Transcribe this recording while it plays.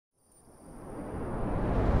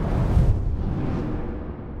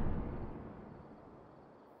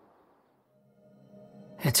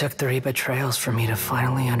It took 3 betrayals for me to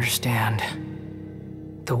finally understand.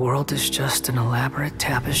 The world is just an elaborate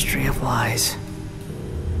tapestry of lies.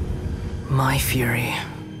 My fury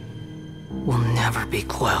will never be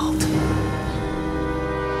quelled.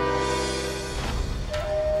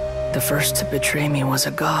 The first to betray me was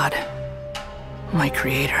a god. My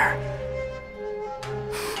creator.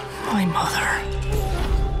 My mother.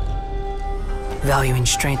 Valuing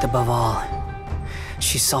strength above all,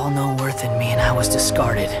 she saw no worth in me and I was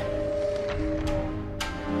discarded.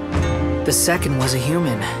 The second was a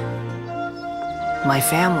human. My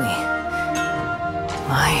family.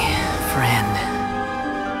 My friend.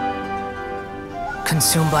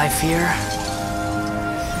 Consumed by fear,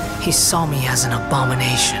 he saw me as an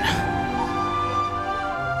abomination.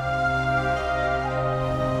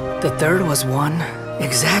 The third was one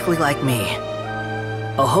exactly like me.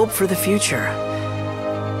 A hope for the future.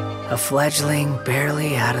 A fledgling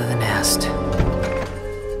barely out of the nest.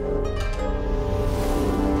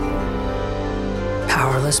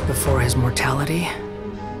 Powerless before his mortality,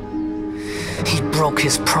 he broke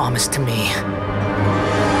his promise to me.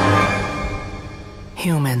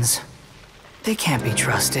 Humans, they can't be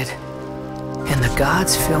trusted. And the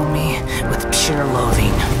gods fill me with pure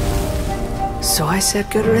loathing. So I said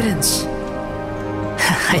good riddance.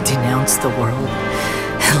 I denounce the world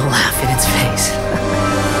and laugh in its face.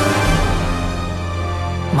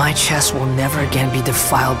 My chest will never again be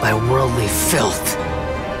defiled by worldly filth.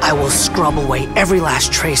 I will scrub away every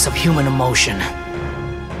last trace of human emotion.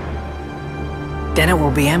 Then it will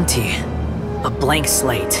be empty, a blank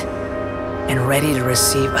slate, and ready to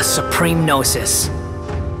receive a supreme gnosis,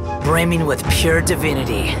 brimming with pure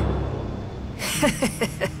divinity.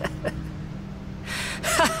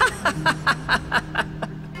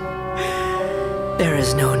 There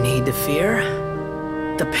is no need to fear.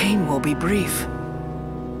 The pain will be brief.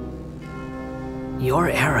 Your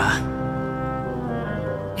era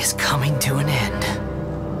is coming to